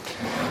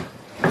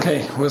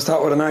Okay, we'll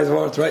start with a nice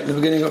word right in the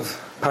beginning of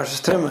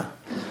Parshas Terumah.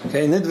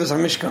 Okay, Nidvus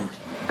HaMishkan.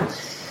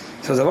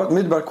 So the word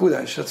Midbar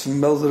Kudash, that's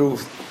from Belzer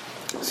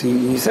Ruf. See,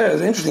 he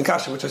says, interesting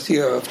kasha, which I see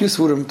a few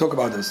Surim talk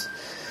about this.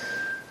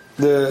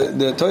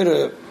 The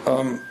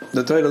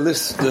Torah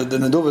lists the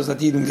Neduvas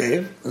that Eden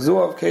gave.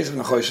 Zuhav, case of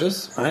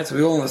Nechoshes. Right, so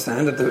we all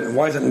understand that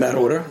why is it in that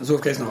order?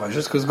 Zuhav, case of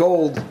Nechoshes, because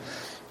gold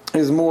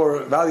is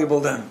more valuable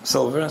than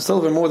silver, and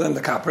silver more than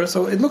the copper.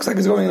 So it looks like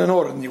it's going in an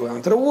order. And you go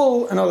into the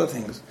wool and other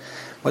things.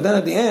 But then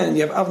at the end,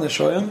 you have Avnei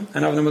Shoyim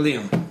and Avnei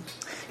Maliyim.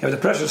 You have the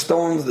precious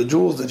stones, the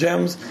jewels, the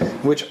gems,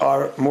 which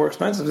are more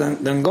expensive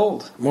than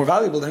gold, more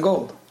valuable than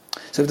gold.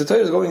 So if the Torah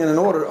is going in an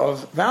order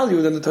of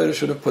value, then the Torah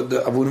should have put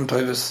the Avunim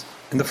Toivus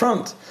in the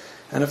front.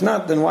 And if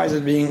not, then why is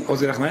it being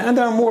Ozir Achmai? And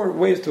there are more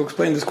ways to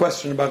explain this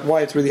question about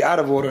why it's really out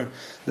of order,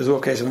 the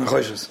Zuhav case of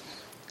Nechoshes.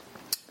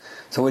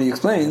 So what he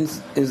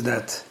explains is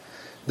that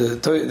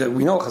that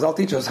we know Chazal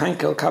teaches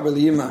Hankel Kaber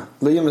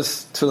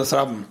Liyimas Tfilas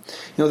Rabbim. You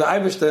know, the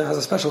Eibishter has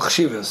a special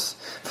chshivas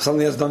for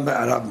something that's done by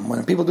Arabim.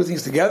 When people do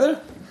things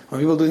together, when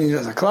people do things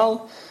as a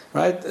klal,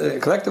 right,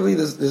 collectively,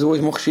 there's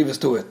always more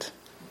chshivas to it,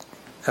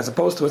 as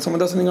opposed to when someone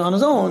does something on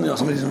his own. You know,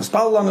 somebody's doing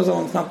spal on his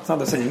own. It's not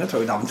the same. That's why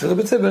we daven Tfilah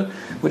B'Tzibur,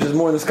 which is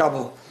more in the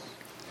skabel.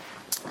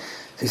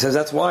 He says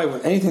that's why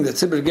when anything that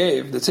Tzibur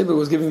gave, the Tzibur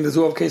was giving the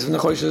Zuhav case of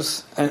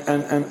Nechoshes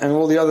and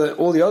all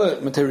the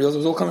other materials,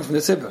 was all coming from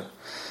the Tzibur.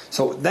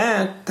 So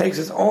that takes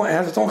it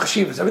has its own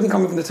cheshivas. Everything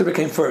coming from the Tzibur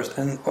came first,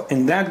 and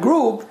in that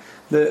group,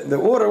 the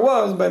order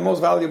was by most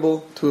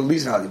valuable to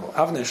least valuable.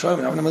 Avnei Shoyim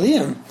and Avnei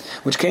Maliyim,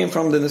 which came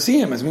from the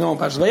Nesiim, as we know in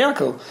Parshas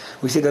Vayakel,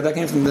 we see that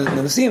came from the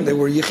Nesiim. They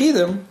were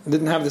Yechidim,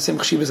 didn't have the same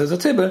cheshivas as the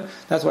Tzibur.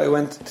 That's why it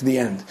went to the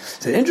end.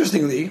 So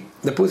interestingly,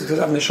 the Pusik says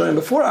Avnei Shoyim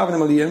before Avnei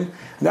Maliyim,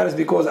 and that is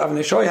because Avnei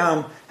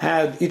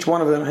Shoyim each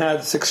one of them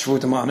had 6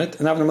 shvutim on it,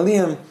 and Avnei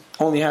Maliyim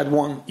only had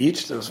 1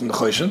 each. That was from the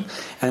Choshen,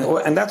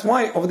 and that's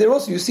why over there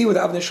also you see with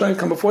the Avnei Shoyim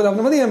come before the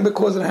Avnei Maliyim,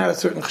 because it had a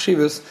certain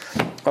cheshivas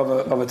of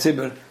a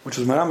tzibur, which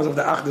was maramas of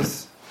the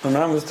Achdus,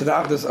 maramas to the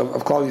Achdus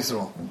of Klal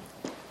Yisrael.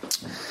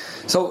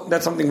 So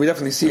that's something we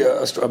definitely see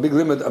a big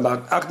limit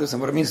about Achdus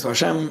and what it means to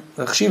Hashem.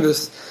 The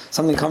cheshivas,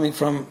 something coming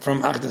from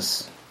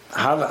Achdus.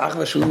 Hava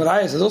Achva Shulim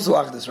Rayas is also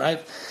Achdus,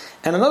 right?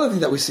 And another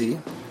thing that we see,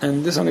 and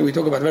this is something we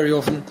talk about very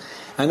often,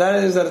 and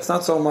that is that it's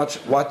not so much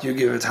what you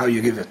give, it's how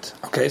you give it.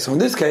 Okay, so in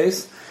this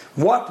case,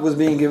 what was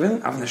being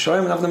given, Avnei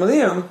Shoyim and Avnei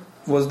Maliyim,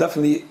 was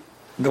definitely,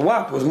 the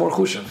what was more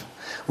chushav.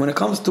 When it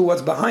comes to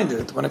what's behind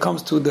it, when it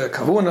comes to the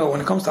kavuna,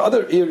 when it comes to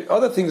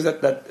other things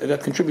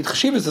that contribute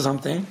cheshivas to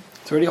something,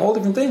 it's already a whole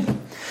different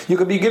thing. You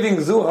could be giving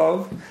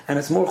zuhav, and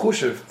it's more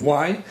chushav.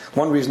 Why?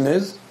 One reason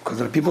is, because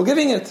there are people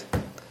giving it.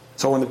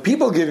 So when the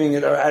people giving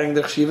it are adding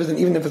the cheshivas, and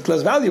even if it's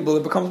less valuable,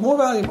 it becomes more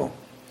valuable,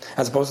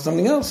 as opposed to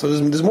something else. So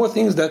there's more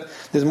things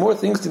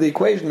to the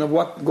equation of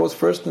what goes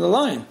first in the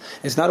line.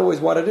 It's not always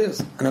what it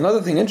is. And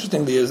another thing,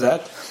 interestingly, is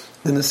that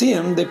the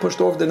Nesiim, they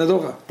pushed off the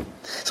Nedova.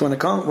 So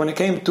when it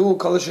came to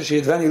Kolish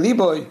Sheyidvani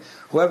Liboy,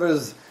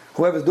 whoever's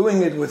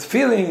doing it with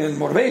feeling and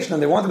motivation,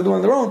 and they wanted to do it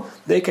on their own,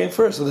 they came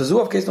first. So the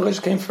Zuhav case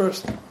Nechoshes came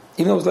first,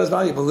 even though it was less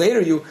valuable. Later,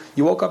 you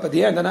woke up at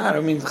the end, and I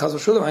mean, Chaz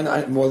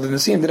v'Shulam, well, the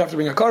Nesiim did have to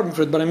bring a carbon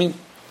for it, but I mean,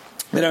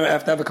 they don't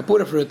have to have a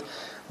kapura for it.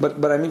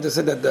 But I mean to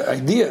say that the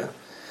idea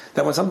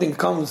that when something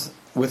comes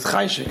with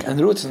chayshik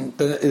and roots,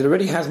 it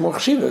already has more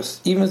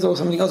cheshivas, even as though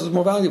something else is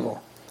more valuable.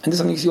 And this is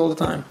something you see all the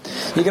time.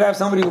 You can have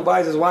somebody who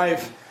buys his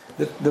wife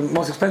the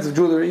most expensive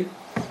jewelry,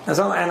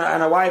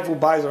 and a wife who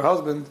buys her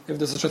husband, if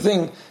there's such a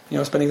thing,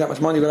 spending that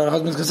much money without her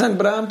husband's consent.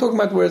 But I'm talking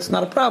about where it's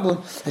not a problem,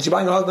 and she's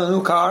buying her husband a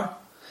new car,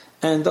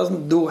 and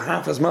doesn't do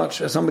half as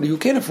much as somebody who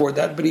can't afford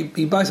that, but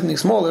he buys something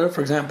smaller,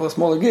 for example, a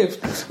smaller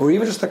gift, or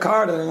even just a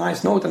card and a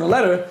nice note and a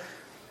letter,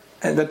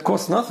 and that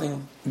costs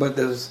nothing, but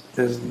there's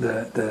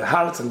the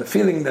hearts and the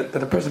feeling that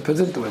a person puts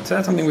into it. So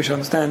that's something we should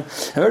understand.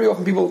 And very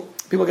often people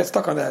get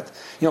stuck on that.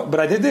 But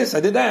I did this, I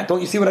did that.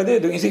 Don't you see what I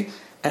did? Don't you see?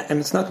 And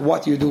it's not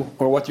what you do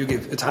or what you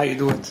give. It's how you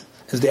do it.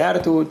 It's the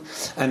attitude,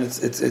 and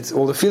it's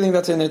all the feeling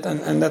that's in it,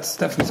 and that's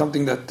definitely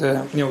something that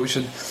we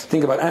should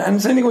think about.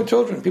 And same thing with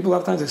children. People a lot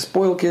of times they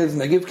spoil kids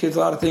and they give kids a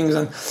lot of things,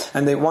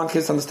 and they want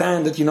kids to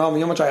understand that how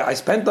much I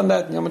spent on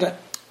that, how much I.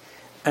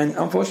 And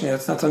unfortunately,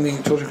 that's not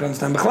something children can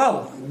understand.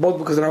 Both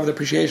because they don't have the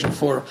appreciation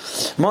for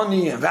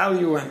money and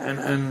value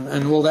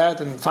and all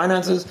that and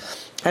finances,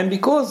 and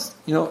because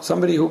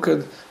somebody who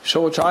could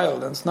show a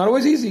child, and it's not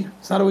always easy.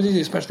 It's not always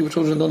easy, especially when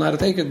children don't know how to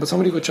take it. But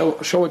somebody could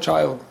show a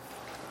child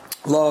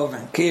love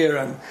and care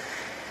and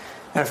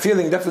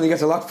feeling definitely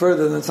gets a lot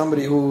further than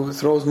somebody who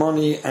throws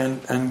money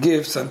and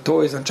gifts and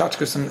toys and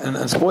tchotchkes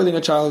and spoiling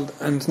a child,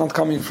 and it's not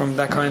coming from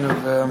that kind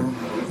of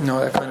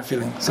that kind of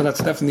feeling. So that's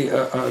definitely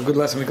a good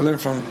lesson we can learn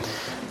from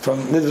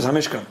Nidvus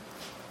HaMishkan.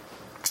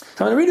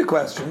 So I'm going to read a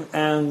question,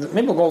 and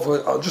maybe we'll go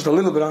for just a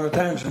little bit on a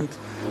tangent,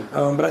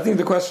 but I think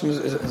the question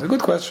is a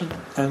good question,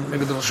 and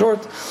maybe a little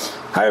short.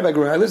 Hi, Rabbi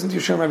Guru, I listen to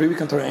you Shurim every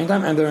week on Torah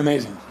Anytime, and they're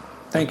amazing.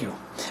 Thank you.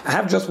 I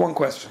have just one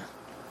question.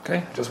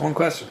 Okay, just one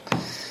question.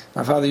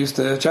 My father used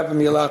to chapen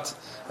me a lot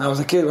when I was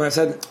a kid. When I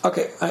said,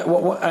 "Okay,"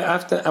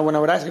 when I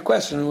would ask a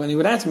question, when he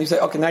would answer me, he'd say,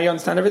 "Okay, now you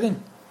understand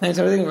everything." And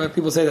everything.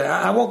 People say that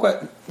I have one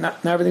question.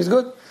 Not everything's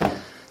good.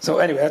 So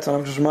anyway, that's what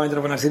I'm just reminded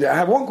of when I see that. I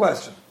have one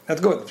question.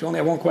 That's good. If you only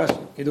have one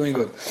question, you're doing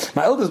good.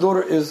 My eldest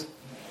daughter is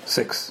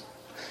 6.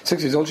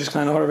 6 years old. She's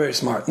kind of very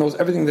smart. Knows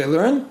everything they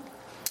learn.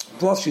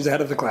 Plus, she's ahead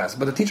of the class.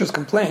 But the teachers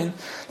complain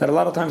that a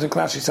lot of times in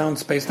class she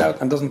sounds spaced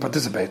out and doesn't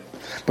participate.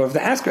 But if they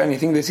ask her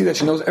anything, they see that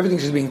she knows everything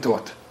she's being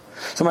taught.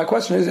 So my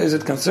question is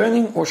it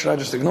concerning, or should I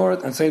just ignore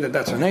it and say that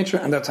that's her nature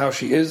and that's how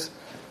she is?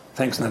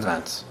 Thanks in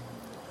advance.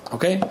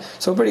 Okay?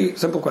 So a pretty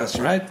simple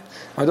question, right?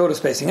 My daughter's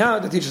spacing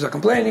out, the teachers are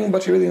complaining,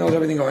 but she really knows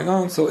everything going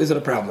on, so is it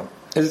a problem?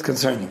 Is it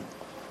concerning?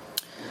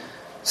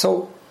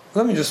 So,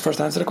 let me just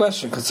first answer the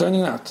question.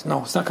 Concerning not?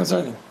 No, it's not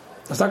concerning.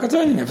 It's not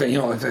concerning. If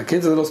a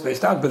kid's a little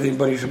spaced out, but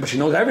she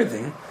knows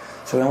everything,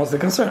 so then what's the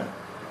concern?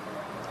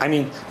 I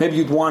mean, maybe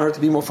you'd want her to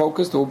be more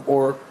focused,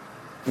 or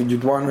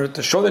you'd want her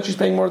to show that she's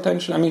paying more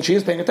attention. I mean, she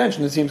is paying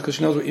attention, it seems, because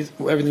she knows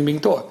everything being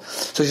taught.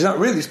 So she's not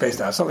really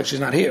spaced out. It's not like she's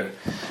not here.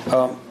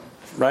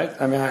 Right?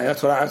 I mean,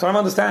 that's what I'm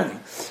understanding.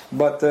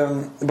 But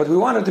we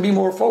want her to be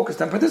more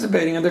focused and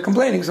participating, and they're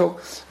complaining.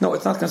 So, no,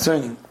 it's not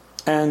concerning.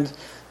 And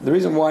the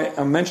reason why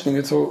I'm mentioning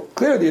it so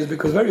clearly is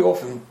because very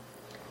often,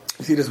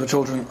 you see this with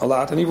children a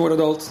lot, and even with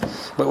adults,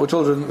 but with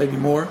children maybe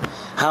more,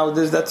 how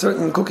there's that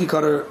certain cookie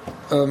cutter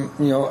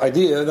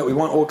idea that we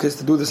want all kids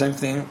to do the same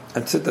thing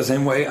and sit the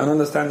same way and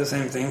understand the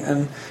same thing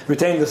and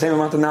retain the same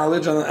amount of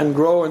knowledge and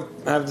grow and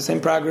have the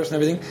same progress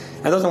and everything.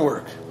 And it doesn't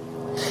work.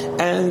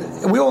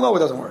 And we all know it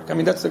doesn't work. I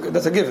mean, that's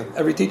a given.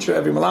 Every teacher,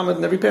 every malamed,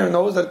 and every parent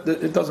knows that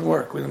it doesn't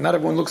work. Not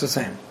everyone looks the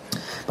same.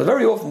 But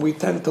very often we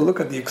tend to look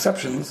at the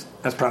exceptions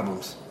as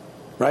problems.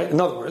 Right?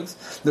 In other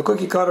words, the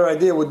cookie cutter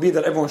idea would be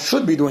that everyone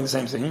should be doing the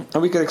same thing,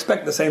 and we could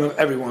expect the same of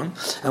everyone.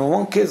 And when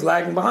one kid's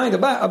lagging behind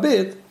a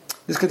bit,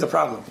 this kid's a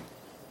problem.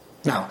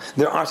 Now,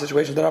 there are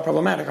situations that are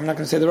problematic. I'm not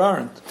going to say there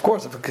aren't. Of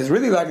course, if a kid's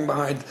really lagging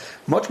behind,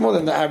 much more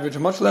than the average,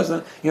 and much less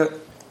than,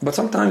 but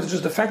sometimes it's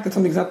just the fact that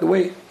something's not the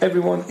way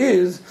everyone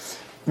is,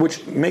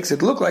 which makes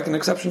it look like an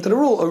exception to the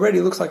rule, already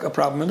looks like a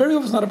problem. And very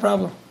often it's not a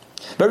problem.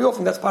 Very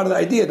often that's part of the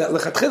idea that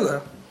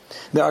lechatchila,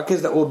 there are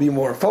kids that will be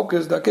more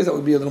focused, there are kids that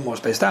will be a little more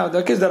spaced out,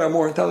 there are kids that are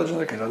more intelligent,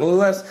 there are kids that are a little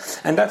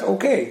less, and that's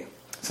okay.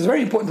 So it's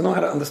very important to know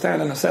how to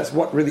understand and assess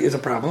what really is a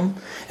problem,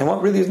 and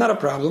what really is not a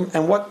problem,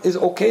 and what is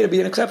okay to be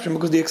an exception,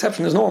 because the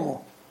exception is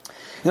normal.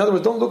 In other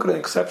words, don't look at an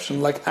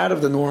exception like out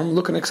of the norm,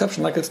 look at an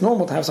exception like it's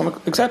normal to have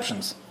some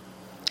exceptions.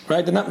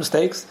 Right? They're not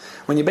mistakes.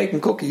 When you're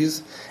baking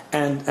cookies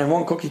and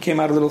one cookie came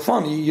out a little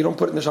funny, you don't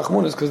put it in the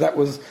shachmunas because that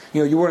was,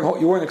 you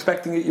weren't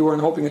expecting it, you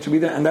weren't hoping it should be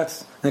there, and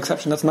that's an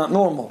exception that's not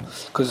normal.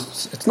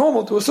 Because it's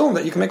normal to assume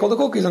that you can make all the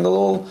cookies and they'll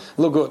all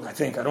look good. I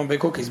think. I don't bake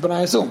cookies, but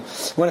I assume.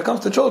 When it comes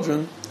to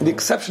children, the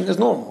exception is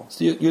normal.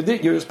 So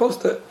you're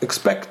supposed to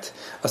expect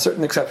a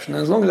certain exception,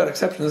 and as long as that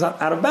exception is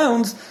not out of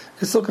bounds,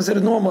 it's still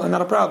considered normal and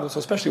not a problem. So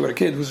especially with a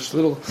kid who's just a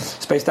little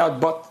spaced out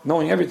but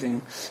knowing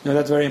everything,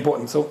 that's very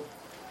important. So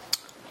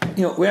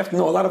we have to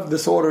know a lot of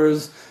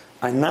disorders,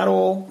 and not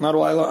all, I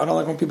don't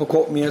like when people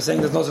quote me as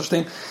saying there's no such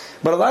thing,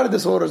 but a lot of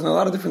disorders and a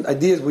lot of different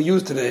ideas we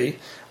use today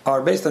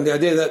are based on the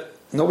idea that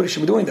nobody should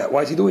be doing that.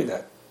 Why is he doing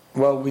that?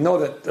 Well, we know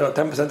that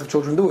 10% of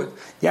children do it.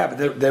 Yeah,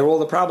 but they're all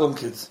the problem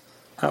kids.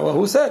 Well,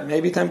 who said?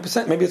 Maybe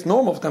 10%, maybe it's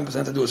normal for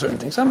 10% to do a certain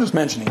thing. So I'm just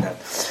mentioning that.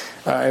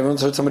 I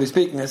once heard somebody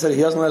speaking, they said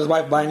he doesn't let his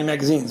wife buy any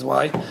magazines.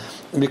 Why?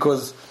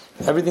 Because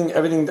everything,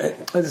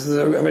 this is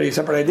a very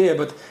separate idea,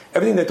 but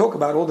everything they talk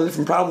about, all the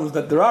different problems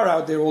that there are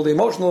out there, all the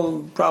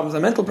emotional problems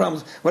and mental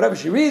problems, whatever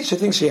she reads, she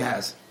thinks she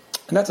has.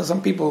 And that's how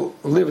some people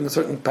live in a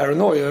certain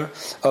paranoia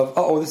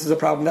of, this is a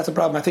problem, that's a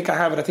problem, I think I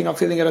have it, I think I'm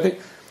feeling it,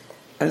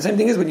 And the same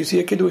thing is when you see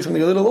a kid doing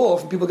something a little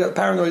off, and people get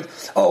paranoid,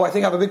 I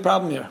think I have a big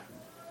problem here.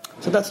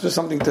 So that's just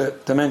something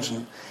to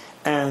mention.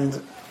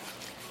 And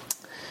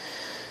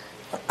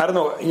I don't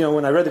know,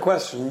 when I read the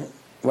question,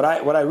 what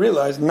I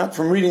realized, not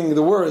from reading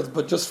the words,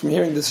 but just from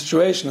hearing the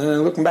situation, and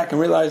then looking back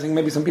and realizing,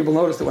 maybe some people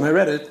noticed it when I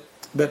read it,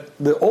 that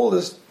the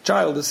oldest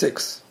child is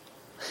 6.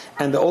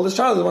 And the oldest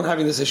child is the one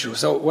having this issue.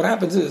 So what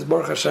happens is,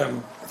 Baruch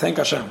Hashem, thank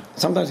Hashem.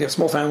 Sometimes you have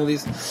small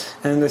families,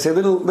 and they say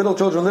little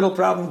children, little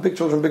problems, big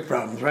children, big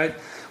problems, right?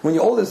 When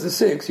your oldest is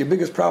 6, your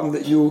biggest problem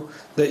that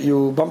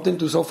you bumped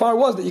into so far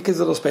was that your kid's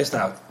a little spaced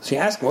out. So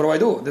you ask, what do I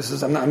do?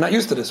 I'm not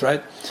used to this,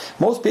 right?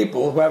 Most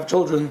people who have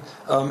children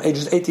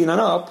ages 18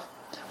 and up,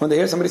 when they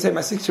hear somebody say,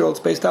 my 6-year-old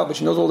spaced out, but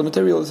she knows all the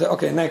material, they say,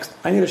 okay, next,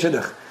 I need a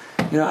shidduch.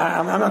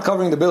 I'm not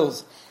covering the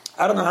bills.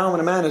 I don't know how I'm going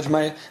to manage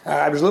my.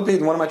 I was looking,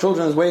 and one of my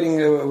children is waiting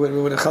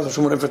with a chas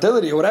v'shumur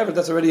infertility or whatever.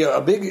 That's already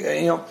a big,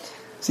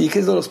 So your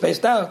kid's a little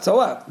spaced out. So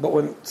what? But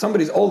when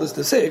somebody's oldest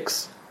is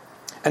 6,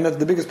 and that's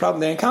the biggest problem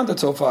they encountered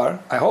so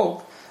far, I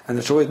hope, and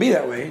it should always be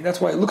that way.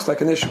 That's why it looks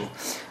like an issue.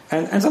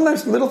 And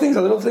sometimes little things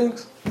are little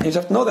things. And you just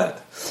have to know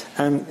that.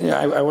 And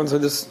I once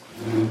heard this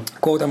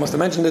quote. I must have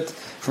mentioned it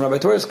from Rabbi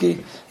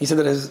Twersky. He said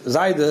that his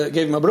Zayde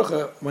gave him a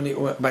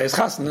brucha by his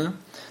chasna.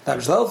 That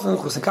was helping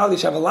Chus Kal. You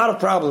have a lot of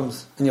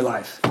problems in your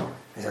life.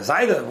 He said,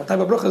 Zayde, what type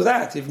of brucha is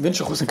that? You've been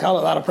to Chus Kal,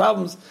 a lot of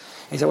problems.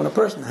 He said, when a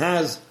person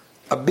has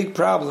a big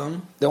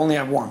problem, they only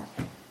have one.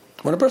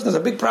 When a person has a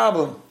big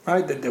problem,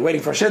 right, that they're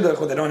waiting for shidduch,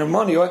 or they don't have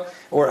money,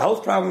 or a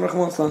health problem,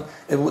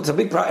 it's a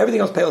big problem.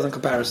 Everything else pales in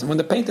comparison. When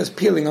the paint is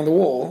peeling on the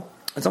wall,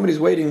 and somebody's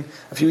waiting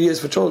a few years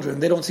for children,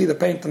 they don't see the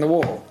paint on the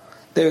wall.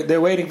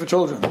 They're waiting for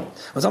children.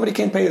 When somebody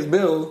can't pay his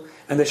bill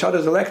and they shut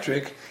his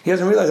electric, he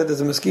doesn't realize that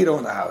there's a mosquito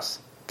in the house.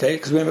 Okay,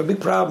 because we have a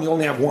big problem, you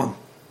only have one.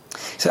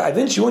 So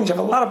eventually, you have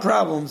a lot of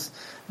problems.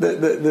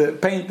 The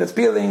paint that's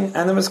peeling,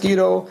 and the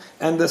mosquito,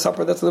 and the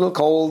supper that's a little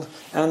cold,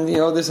 and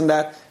this and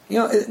that.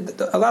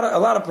 A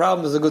lot of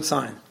problems is a good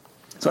sign.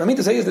 So what I mean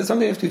to say is that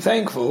something you have to be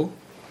thankful,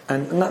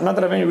 and not that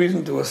I have any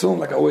reason to assume,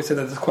 like I always say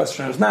that this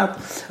question is not.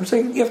 I'm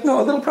saying you have to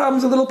know a little problem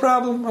is a little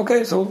problem.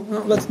 Okay, so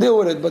let's deal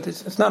with it. But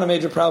it's not a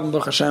major problem,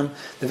 Baruch Hashem.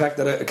 The fact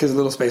that a kid's a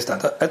little spaced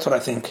out. That's what I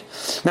think.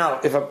 Now,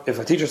 if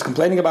a teacher's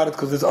complaining about it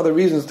because there's other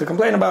reasons to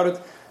complain about it,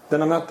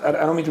 then I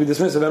don't mean to be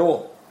dismissive at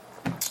all.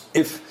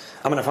 If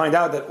I'm going to find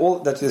out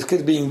that this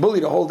kid's being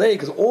bullied a whole day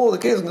because all the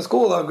kids in the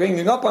school are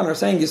ganging up on her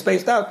saying you're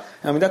spaced out,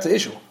 I mean, that's an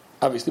issue,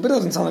 obviously. But it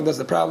doesn't sound like that's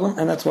the problem,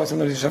 and that's why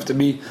sometimes you just have to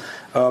be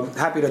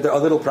happy that there are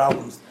little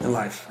problems in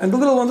life. And the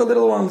little ones are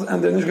little ones,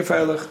 and they're nicht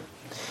gefährlich.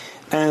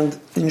 And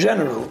in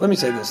general, let me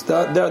say this,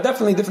 there are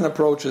definitely different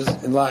approaches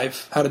in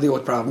life how to deal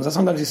with problems. And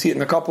sometimes you see it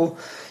in a couple,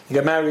 you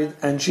get married,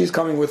 and she's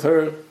coming with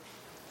her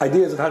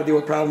ideas of how to deal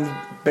with problems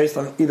based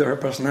on either her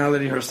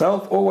personality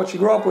herself or what she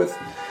grew up with.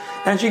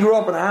 And she grew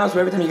up in a house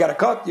where every time you got a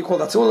cut, you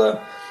called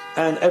Atzula,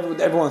 and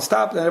everyone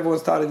stopped, and everyone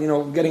started,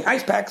 getting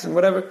ice packs and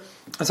whatever.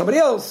 And somebody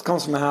else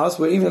comes from a house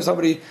where even if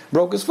somebody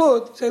broke his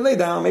foot, say, lay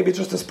down, maybe it's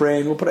just a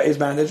sprain, we'll put an ace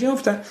bandage. There are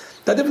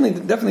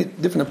definitely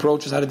different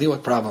approaches how to deal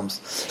with problems.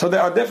 So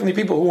there are definitely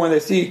people who, when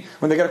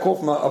they get a call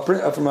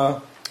from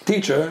a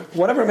teacher,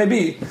 whatever it may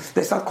be,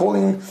 they start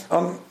calling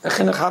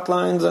chinuch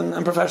hotlines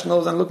and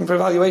professionals and looking for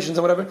evaluations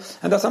and whatever.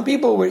 And there are some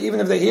people where even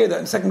if they hear that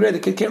in second grade the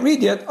kid can't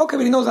read yet, okay,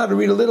 but he knows how to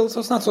read a little, so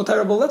it's not so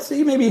terrible. Let's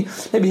see, maybe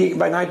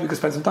by night we could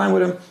spend some time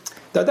with him.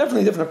 There are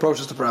definitely different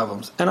approaches to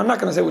problems. And I'm not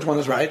going to say which one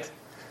is right.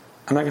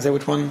 I'm not going to say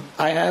which one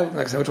I have. I'm not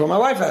going to say which one my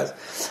wife has.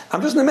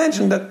 I'm just going to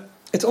mention that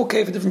it's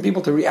okay for different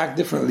people to react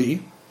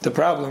differently to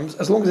problems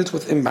as long as it's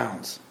within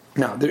bounds.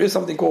 Now, there is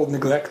something called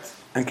neglect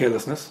and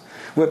carelessness,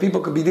 where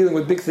people could be dealing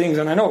with big things,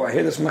 and I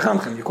hear this from a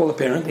chamchem. You call a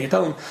parent and you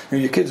tell him,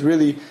 your kid's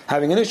really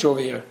having an issue over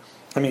here.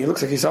 I mean, it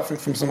looks like he's suffering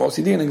from some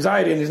OCD and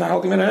anxiety, and he's not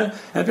helping it. And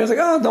the parent's like,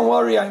 oh, don't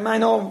worry, I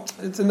know,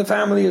 it's in the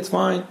family, it's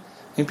fine.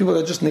 And people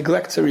that just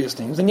neglect serious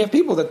things. And you have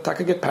people that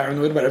get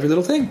paranoid about every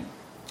little thing.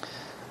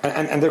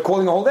 And they're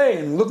calling the whole day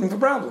and looking for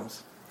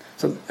problems.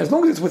 So as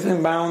long as it's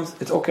within bounds,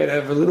 it's okay to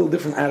have a little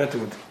different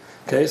attitude.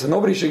 Okay, so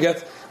nobody should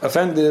get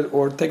offended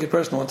or take it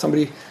personal when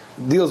somebody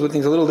deals with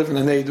things a little different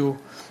than they do.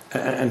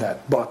 And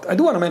that. But I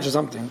do want to mention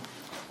something.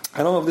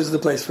 I don't know if this is the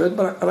place for it,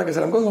 but like I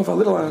said, I'm going off a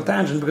little on a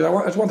tangent because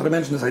I just wanted to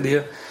mention this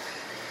idea.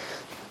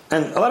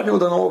 And a lot of people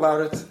don't know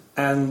about it,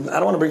 and I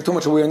don't want to bring too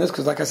much awareness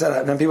because, like I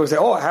said, then people say,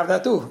 oh, I have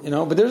that too,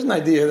 But there's an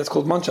idea that's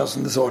called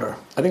Munchausen disorder.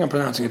 I think I'm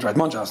pronouncing it right,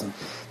 Munchausen.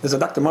 There's a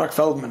Dr. Mark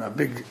Feldman, a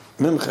big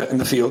mimcha in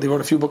the field. He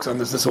wrote a few books on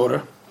this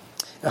disorder,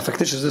 a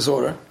factitious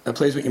disorder that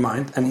plays with your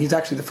mind, and he's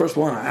actually the first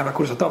one. I have a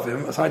course of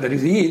him, aside that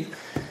he's a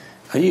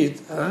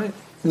Yid,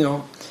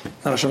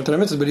 not a Shem to the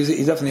mitzvahs, but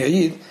he's definitely a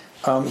Yid.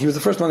 He was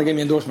the first one that gave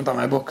me endorsement on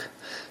my book.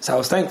 So I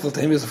was thankful to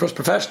him. He was the first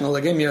professional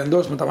that gave me an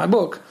endorsement on my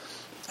book.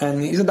 And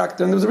he's a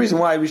doctor, and there was a reason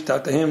why I reached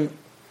out to him,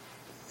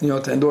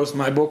 to endorse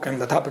my book and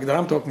the topic that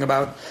I'm talking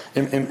about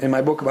in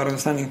my book about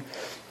understanding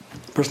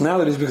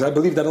personalities, because I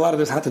believe that a lot of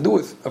this had to do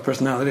with a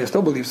personality. I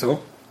still believe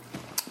so.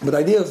 But the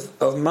idea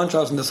of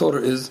Munchausen disorder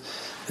is,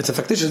 it's a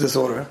factitious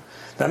disorder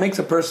that makes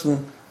a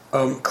person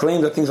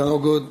claim that things are no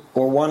good,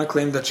 or want to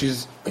claim that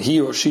he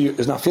or she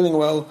is not feeling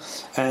well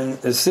and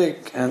is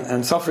sick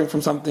and suffering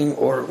from something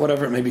or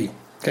whatever it may be.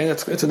 Okay,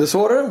 it's a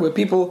disorder where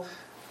people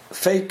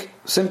fake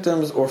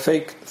symptoms or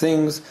fake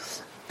things,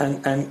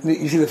 and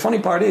you see the funny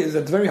part is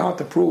that it's very hard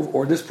to prove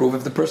or disprove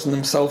if the person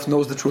himself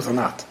knows the truth or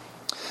not.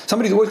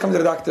 Somebody's always coming to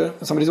the doctor,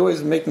 and somebody's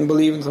always making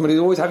believe, and somebody's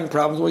always having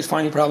problems, always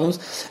finding problems,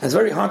 and it's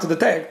very hard to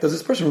detect, does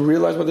this person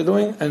realize what they're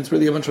doing and it's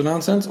really a bunch of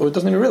nonsense, or it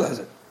doesn't even realize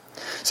it.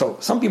 So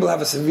some people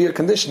have a severe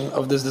condition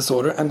of this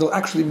disorder, and they'll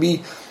actually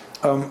be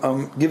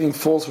giving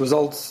false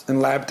results in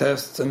lab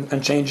tests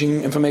and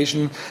changing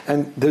information,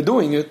 and they're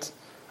doing it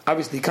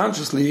obviously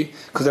consciously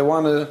because they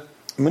want to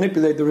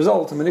manipulate the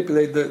results and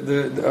manipulate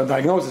the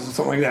diagnosis or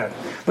something like that.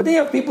 But then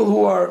you have people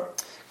who are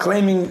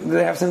claiming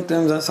they have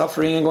symptoms and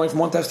suffering and going from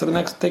one test to the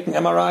next, taking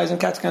MRIs and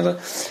CAT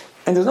scans,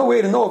 and there's no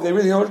way to know if they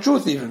really know the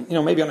truth even.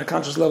 Maybe on a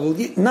conscious level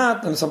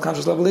not, on a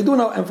subconscious level they do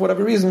know, and for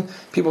whatever reason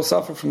people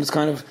suffer from this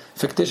kind of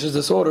fictitious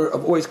disorder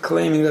of always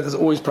claiming that there's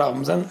always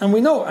problems. And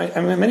we know,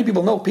 I mean, many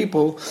people know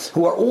people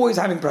who are always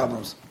having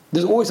problems.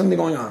 There's always something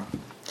going on.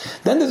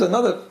 Then there's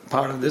another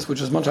part of this, which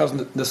is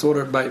Munchausen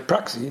disorder by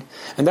proxy,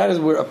 and that is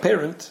where a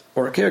parent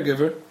or a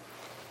caregiver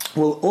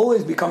will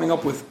always be coming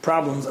up with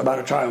problems about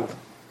a child.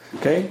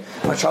 Okay?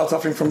 My child's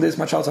suffering from this,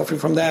 my child's suffering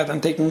from that,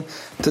 and taking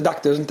to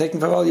doctors, and taking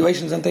for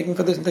evaluations, and taking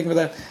for this, and taking for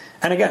that.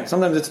 And again,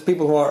 sometimes it's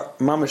people who are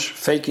mamish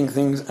faking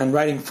things and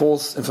writing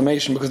false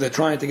information because they're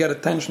trying to get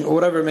attention or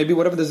whatever, maybe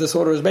whatever this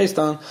disorder is based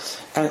on,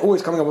 and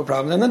always coming up with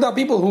problems. And then there are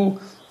people who,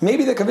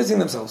 maybe they're convincing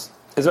themselves.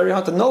 It's very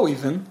hard to know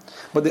even,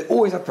 but they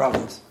always have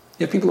problems.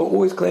 You have people who are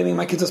always claiming,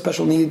 my kids have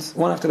special needs,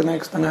 one after the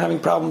next, and I'm having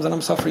problems, and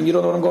I'm suffering, you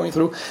don't know what I'm going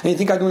through, and you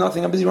think I do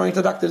nothing, I'm busy running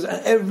to doctors,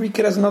 and every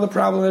kid has another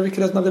problem, every kid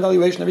has another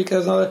evaluation, every kid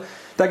has another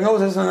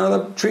diagnosis,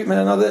 another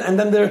treatment, and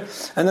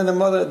then the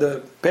mother,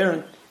 the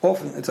parent,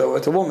 often it's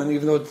a woman,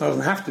 even though it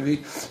doesn't have to be,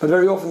 but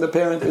very often the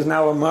parent is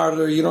now a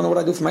martyr. You don't know what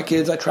I do for my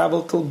kids. I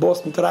traveled to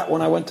Boston to that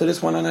one, I went to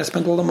this one, and I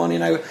spent all the money,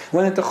 and I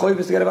went into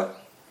Choybis to get about.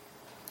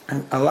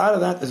 And a lot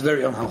of that is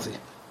very unhealthy.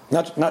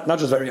 Not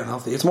just very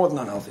unhealthy, it's more than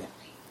unhealthy.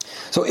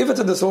 So if it's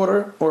a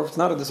disorder, or if it's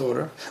not a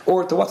disorder,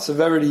 or to what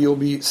severity you'll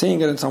be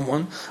seeing it in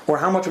someone, or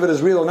how much of it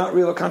is real or not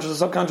real, or conscious or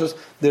subconscious,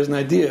 there's an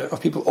idea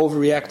of people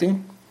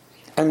overreacting.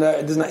 And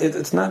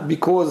it's not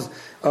because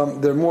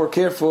they're more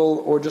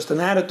careful or just an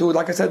attitude.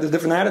 Like I said, there's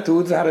different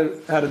attitudes how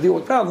to deal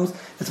with problems.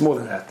 It's more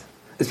than that.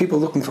 It's people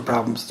looking for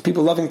problems. It's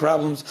people loving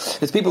problems.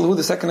 It's people who,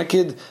 the second a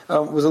kid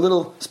was a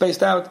little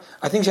spaced out,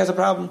 I think she has a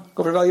problem,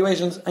 go for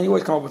evaluations, and you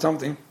always come up with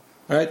something.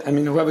 Right? I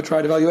mean, whoever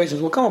tried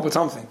evaluations will come up with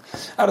something.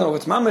 I don't know,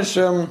 it's mamish,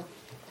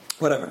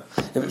 whatever.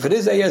 If it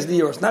is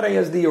ASD, or it's not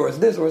ASD, or it's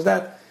this, or it's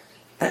that.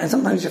 And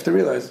sometimes you have to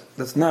realize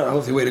that's not a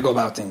healthy way to go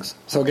about things.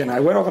 So again, I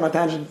went off on a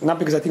tangent, not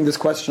because I think this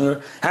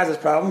questioner has this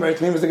problem, right?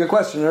 To me, it was a good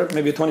questioner,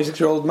 maybe a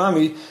 26-year-old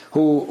mommy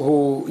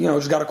who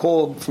just got a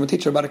call from a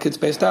teacher about a kid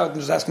spaced out and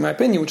just asking my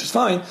opinion, which is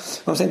fine.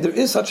 But I'm saying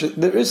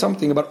there is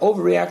something about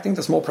overreacting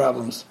to small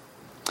problems.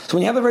 So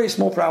when you have a very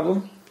small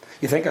problem,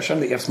 you thank Hashem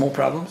that you have small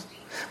problems,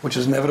 which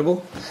is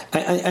inevitable,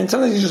 and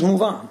sometimes you just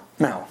move on.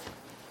 Now,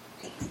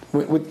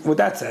 with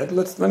that said,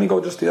 let me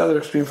go just to the other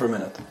extreme for a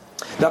minute.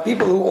 There are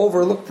people who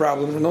overlook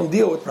problems and don't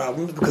deal with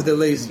problems because they're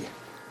lazy.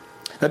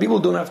 There are people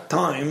who don't have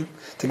time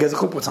to get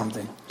up with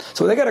something.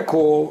 So they get a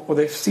call or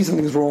they see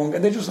something's wrong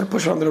and they just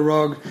push it under the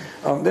rug.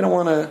 They don't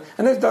want to,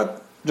 and they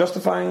start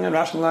justifying and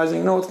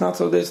rationalizing. No, it's not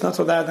so this, not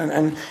so that,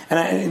 and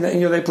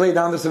they play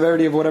down the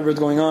severity of whatever is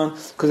going on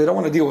because they don't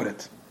want to deal with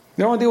it.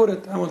 They don't want to deal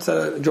with it. I once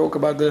said a joke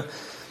about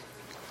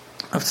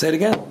I have to say it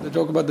again. The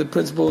joke about the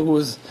principal who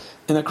was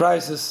in a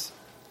crisis.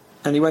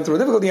 And he went through a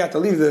difficulty, he had to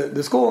leave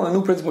the school, and a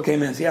new principal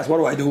came in. So he asked, what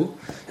do I do?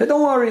 He said,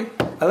 don't worry.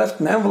 I left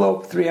an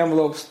envelope, 3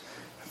 envelopes.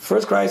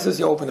 First crisis,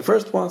 you open the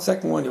first one.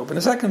 Second one, you open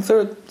the second,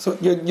 third. So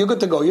you're good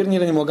to go. You don't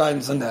need any more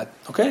guidance than that.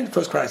 Okay? The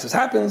first crisis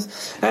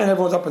happens, and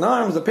everyone's up in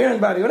arms, the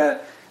parent body,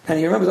 whatever. And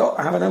he remembers,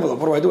 I have an envelope.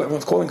 What do I do?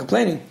 Everyone's calling,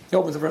 complaining. He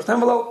opens the first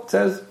envelope, it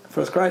says,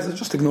 first crisis,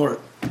 just ignore it.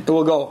 It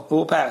will go. It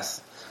will pass.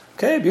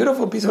 Okay,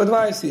 beautiful piece of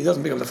advice. He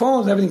doesn't pick up the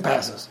phones, everything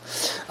passes.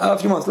 A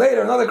few months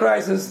later, another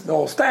crisis, the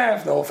whole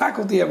staff, the whole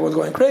faculty, everyone's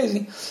going crazy,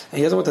 and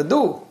he doesn't know what to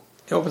do.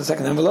 He opens the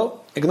second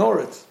envelope, ignore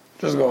it.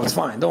 Just go, it's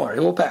fine, don't worry,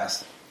 it will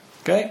pass.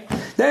 Okay?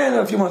 Then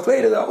a few months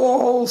later, the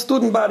whole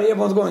student body,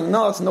 everyone's going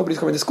nuts, nobody's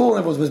coming to school,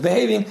 everyone's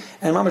misbehaving,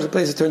 and mama's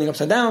place is turning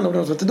upside down, nobody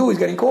knows what to do, he's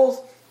getting calls.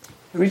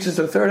 He reaches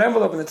to the third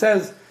envelope, and it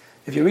says,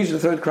 if you reach the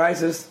third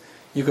crisis,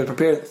 you could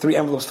prepare 3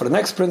 envelopes for the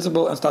next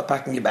principal and start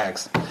packing your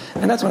bags.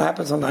 And that's what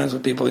happens sometimes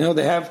with people.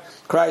 They have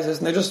crisis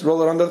and they just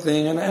roll it under the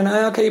thing and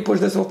okay, you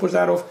push this off, push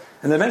that off,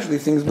 and eventually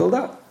things build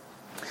up.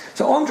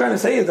 So all I'm trying to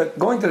say is that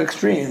going to the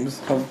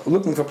extremes of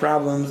looking for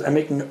problems and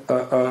making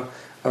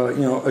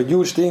a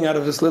huge thing out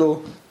of this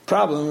little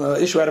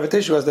problem, issue out of a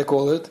tissue as they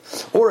call it,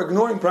 or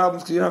ignoring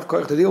problems because you don't have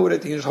courage to deal with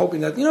it, and you're just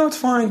hoping that, it's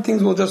fine,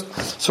 things will just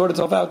sort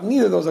itself out.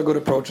 Neither of those are good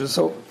approaches.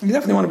 So you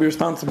definitely want to be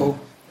responsible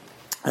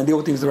and deal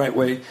with things the right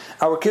way.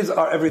 Our kids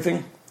are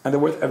everything, and they're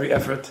worth every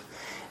effort.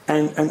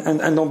 And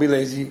don't be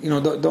lazy.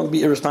 Don't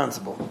be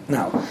irresponsible.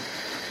 Now,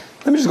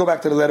 let me just go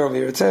back to the letter over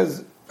here. It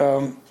says,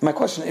 my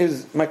question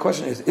is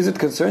it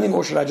concerning,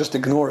 or should I just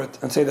ignore it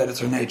and say that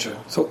it's her nature?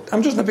 So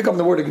I'm just going to pick up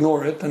the word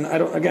ignore it, and I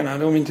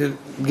don't mean to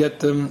get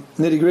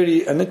nitty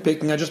gritty and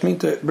nitpicking. I just mean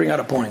to bring out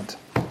a point.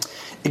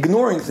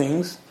 Ignoring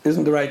things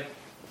isn't the right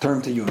term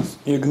to use.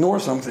 You ignore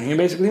something, it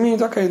basically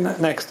means, okay,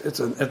 next, it's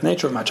the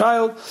nature of my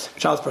child's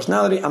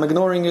personality, I'm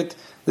ignoring it,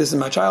 this is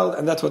my child,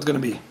 and that's what's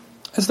going to be.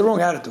 It's the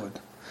wrong attitude.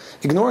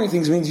 Ignoring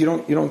things means you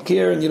don't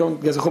care and you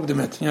don't get a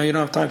chubdimit, you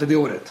don't have time to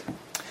deal with it.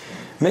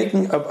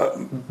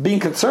 Being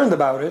concerned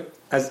about it,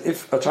 as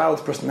if a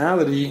child's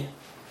personality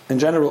in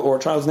general, or a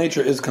child's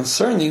nature is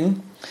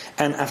concerning,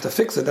 and have to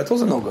fix it, that's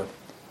also no good.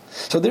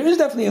 So there is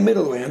definitely a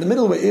middle way, and the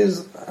middle way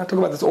is, I talk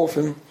about this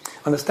often,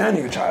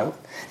 understanding a child,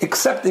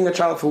 accepting a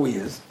child for who he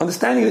is,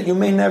 understanding that you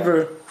may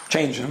never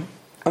change him,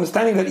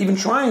 understanding that even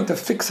trying to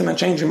fix him and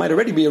change him might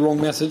already be a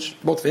wrong message,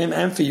 both for him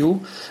and for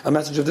you, a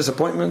message of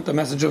disappointment, a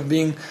message of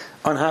being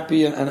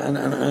unhappy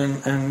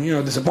and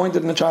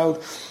disappointed in a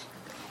child,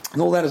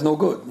 and all that is no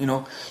good.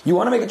 You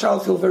want to make a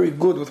child feel very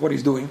good with what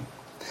he's doing.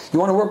 You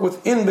want to work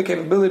within the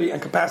capability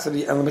and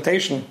capacity and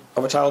limitation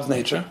of a child's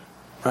nature,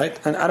 right?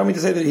 And I don't mean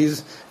to say that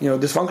he's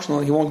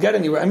dysfunctional, he won't get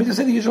anywhere. I mean to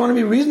say that you just want to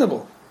be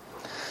reasonable.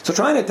 So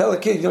trying to tell a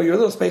kid, you're a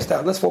little spaced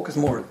out, let's focus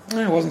more.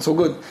 It wasn't so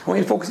good. I want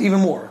you to focus even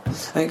more.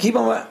 And keep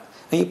on,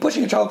 and you're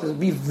pushing a child to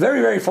be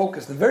very, very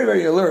focused and very,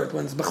 very alert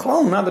when it's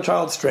not the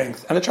child's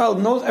strength, and the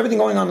child knows everything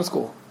going on in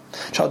school,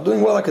 child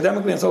doing well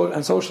academically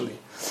and socially,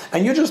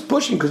 and you're just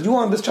pushing because you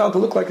want this child to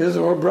look like his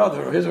or her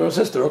brother or his or her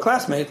sister or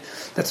classmate,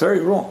 that's very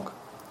wrong.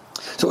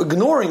 So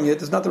ignoring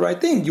it is not the right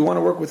thing. You want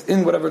to work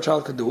within whatever a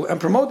child could do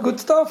and promote good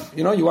stuff.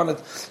 You want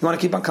to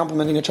keep on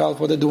complimenting a child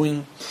for what they're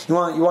doing. You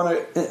want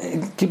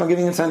to keep on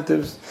giving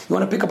incentives. You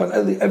want to pick up on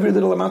every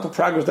little amount of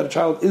progress that a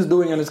child is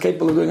doing and is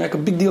capable of doing. Make a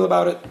big deal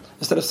about it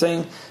instead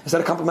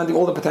of complimenting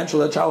all the potential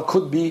that a child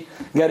could be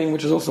getting,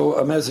 which is also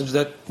a message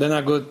that they're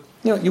not good.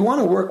 You want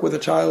to work with a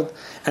child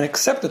and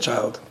accept the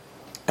child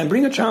and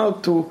bring a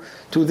child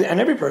and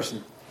every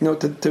person,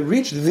 to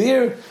reach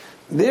their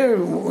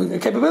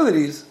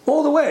capabilities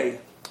all the way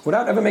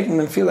without ever making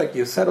them feel like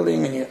you're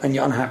settling and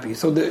you're unhappy.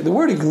 So the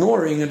word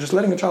ignoring and just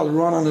letting a child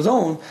run on his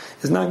own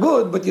is not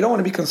good, but you don't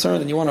want to be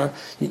concerned and you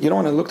don't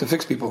want to look to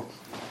fix people.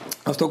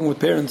 I was talking with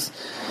parents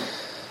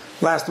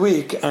last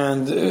week,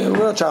 and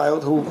we're a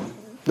child who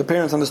the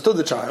parents understood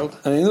the child,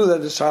 and they knew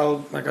that this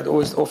child, like I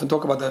often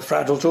talk about, the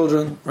fragile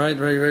children, right,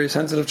 very, very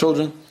sensitive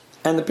children,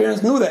 and the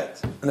parents knew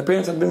that, and the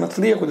parents had been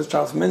matzliach with this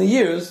child for many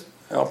years,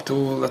 up to,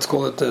 let's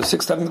call it 6th,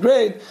 7th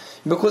grade,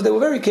 because they were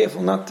very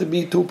careful not to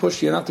be too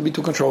pushy and not to be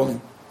too controlling.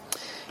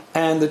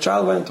 And the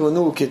child went to a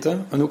new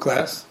kitta, a new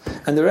class,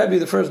 and the Rebbe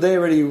the first day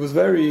already was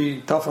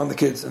very tough on the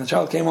kids. And the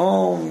child came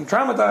home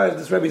traumatized,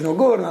 this Rebbe is no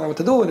good, I don't know what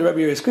to do, and the Rebbe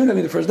really screamed at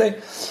me the first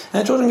day.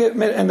 And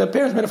the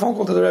parents made a phone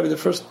call to the Rebbe the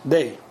first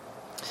day.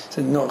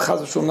 Said, no, Chaz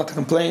v'Shalom, not to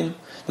complain,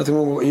 nothing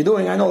wrong with what you're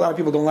doing. I know a lot of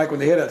people don't like when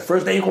they hear that.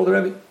 First day you called the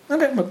Rebbe.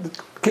 Okay, but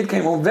the kid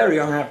came home very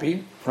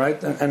unhappy,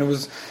 right? And it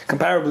was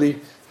comparably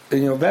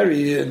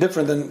very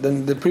different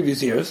than the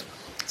previous years.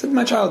 I said,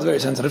 my child's a very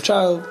sensitive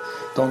child.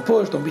 Don't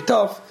push, don't be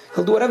tough.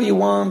 He'll do whatever you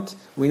want.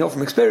 We know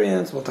from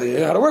experience. We'll tell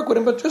you how to work with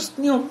him, but just,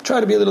 try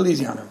to be a little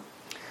easy on him.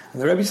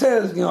 And the Rebbe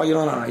says, you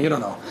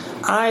don't know.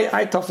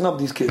 I toughen up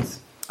these kids.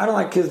 I don't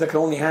like kids that can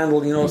only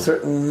handle,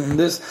 certain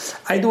this.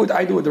 I do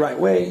it the right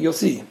way. You'll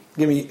see.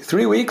 Give me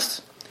 3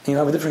 weeks, and you'll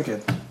have a different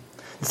kid.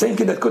 The same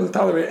kid that couldn't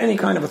tolerate any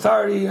kind of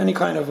authority, any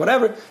kind of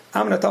whatever,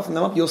 I'm going to toughen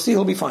them up. You'll see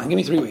he'll be fine. Give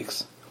me 3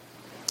 weeks.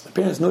 The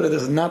parents knew that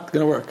this is not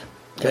going to work.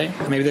 Okay?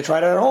 Maybe they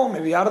tried it at home.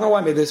 Maybe, I don't know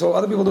why. Maybe they saw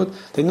other people do it.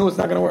 They knew it's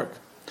not going to work.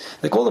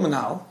 They called him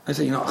now. I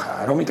said,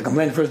 I don't mean to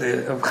complain the first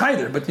day of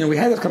Chayder, but we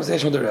had this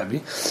conversation with the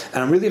Rebbe,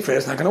 and I'm really afraid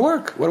it's not going to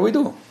work. What do we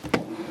do?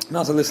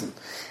 Now, so listen.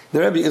 The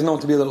Rebbe is known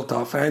to be a little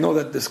tough. I know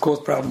that this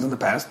caused problems in the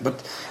past,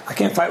 but I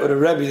can't fight with a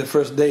Rebbe the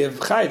first day of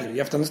Chayder. You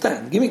have to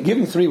understand. Give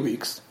him 3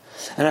 weeks.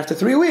 And after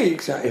 3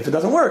 weeks, if it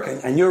doesn't work,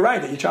 and you're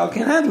right that your child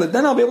can't handle it,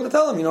 then I'll be able to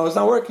tell him, it's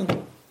not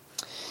working.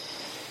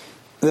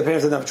 The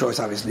parents didn't have a choice,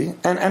 obviously,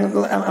 and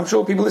I'm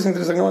sure people listening to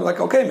this are going like,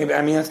 okay,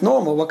 maybe that's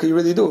normal. What can you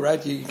really do,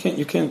 right?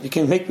 You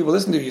can't make people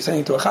listen to you. You're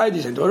saying to a chaydi,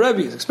 you're saying to a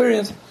rebbe, his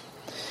experience.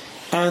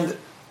 And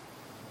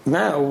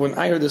now, when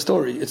I heard the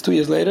story, it's 2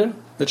 years later.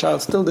 The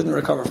child still didn't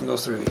recover from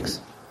those 3 weeks.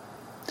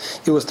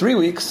 It was 3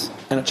 weeks,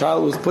 and a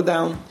child was put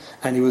down,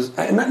 and he was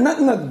not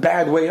in a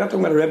bad way. You're not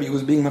talking about a rebbe who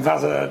was being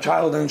mavaza a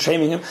child and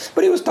shaming him,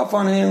 but he was tough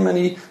on him, and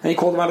he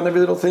called him out on every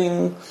little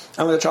thing.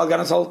 And when the child got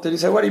insulted, he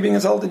said, "Why are you being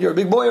insulted? You're a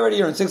big boy already.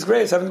 You're in 6th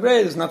grade, 7th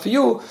grade. It's not for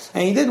you."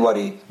 And he did what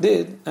he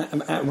did.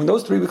 And when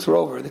those 3 weeks were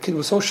over, the kid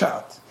was so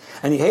shocked,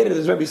 and he hated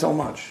his rebbe so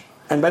much.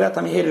 And by that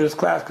time, he hated his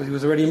class because he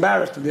was already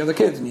embarrassed with the other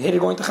kids, and he hated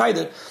going to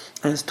Chayder.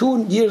 And it's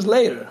 2 years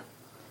later,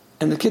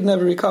 and the kid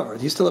never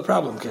recovered. He's still a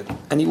problem kid,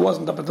 and he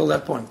wasn't up until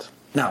that point.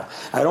 Now,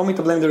 I don't mean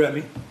to blame the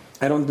Rebbe.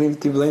 I don't mean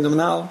to blame them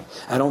now.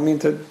 I don't mean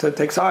to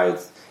take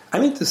sides. I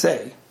mean to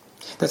say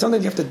that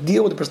sometimes you have to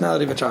deal with the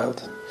personality of a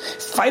child.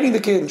 Fighting the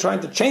kid and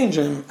trying to change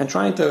him and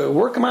trying to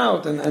work him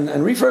out and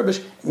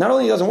refurbish, not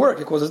only doesn't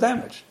work, it causes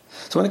damage.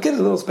 So when a kid is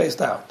a little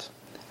spaced out,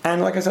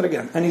 and like I said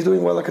again, and he's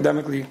doing well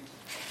academically,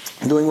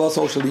 doing well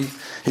socially,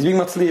 he's being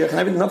matzliach,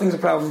 and nothing's a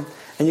problem,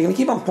 and you're going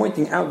to keep on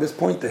pointing out this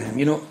point to him,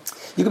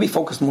 you can be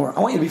focused more. I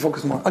want you to be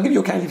focused more. I'll give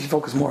you a candy if you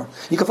focus more.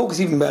 You can focus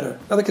even better.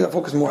 Other kids are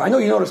focused more. I know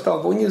you know the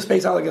stuff, but when you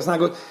space out like it's not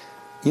good,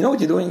 you know what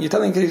you're doing. You're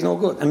telling the kid he's no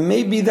good. And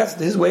maybe that's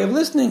his way of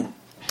listening.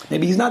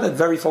 Maybe he's not a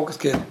very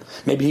focused kid.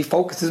 Maybe he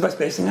focuses by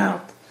spacing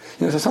out.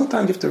 So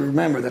sometimes you have to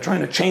remember that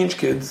trying to change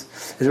kids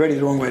is really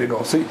the wrong way to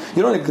go. So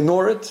you don't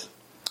ignore it.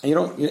 And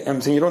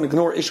I'm saying you don't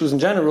ignore issues in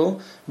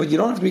general, but you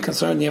don't have to be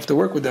concerned. You have to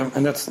work with them,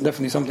 and that's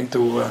definitely something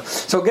to.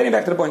 So getting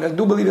back to the point, I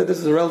do believe that this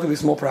is a relatively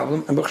small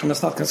problem, and B'chshem,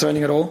 that's not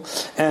concerning at all.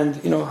 And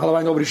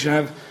halavai, nobody should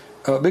have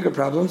bigger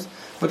problems.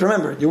 But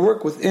remember, you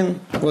work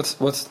within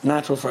what's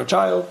natural for a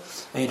child,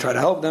 and you try to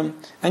help them.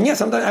 And yes,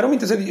 sometimes I don't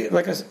mean to say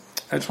like I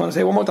just want to say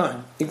it one more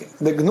time.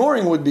 The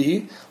ignoring would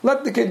be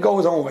let the kid go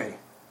his own way.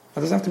 It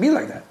doesn't have to be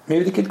like that.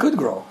 Maybe the kid could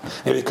grow.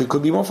 Maybe the kid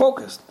could be more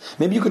focused.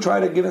 Maybe you could try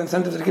to give an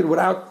incentive to the kid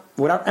without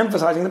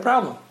emphasizing the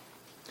problem.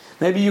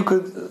 Maybe you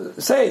could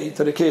say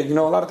to the kid,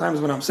 a lot of times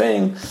when I'm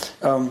saying,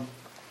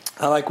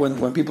 I like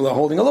when people are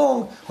holding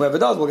along, whoever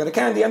does will get a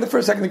candy, and the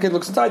first second the kid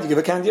looks inside, you give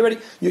a candy already.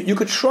 You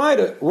could try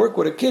to work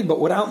with a kid, but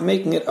without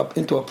making it up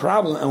into a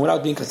problem and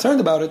without being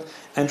concerned about it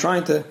and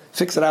trying to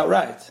fix it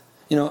outright.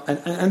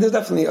 And there's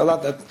definitely a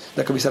lot that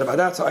could be said about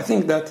that. So I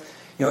think that,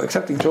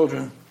 accepting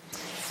children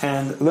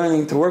and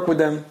learning to work with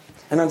them.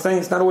 And I'm saying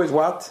it's not always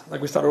what,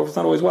 like we started off, it's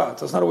not always what.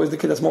 So it's not always the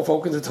kid that's more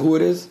focused, it's who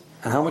it is,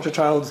 and how much a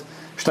child's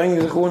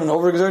strengthening the chun and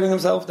overexerting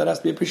himself, that has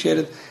to be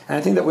appreciated. And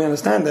I think that we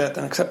understand that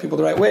and accept people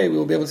the right way, we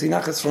will be able to see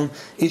nachas from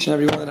each and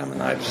every one of them.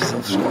 And I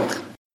just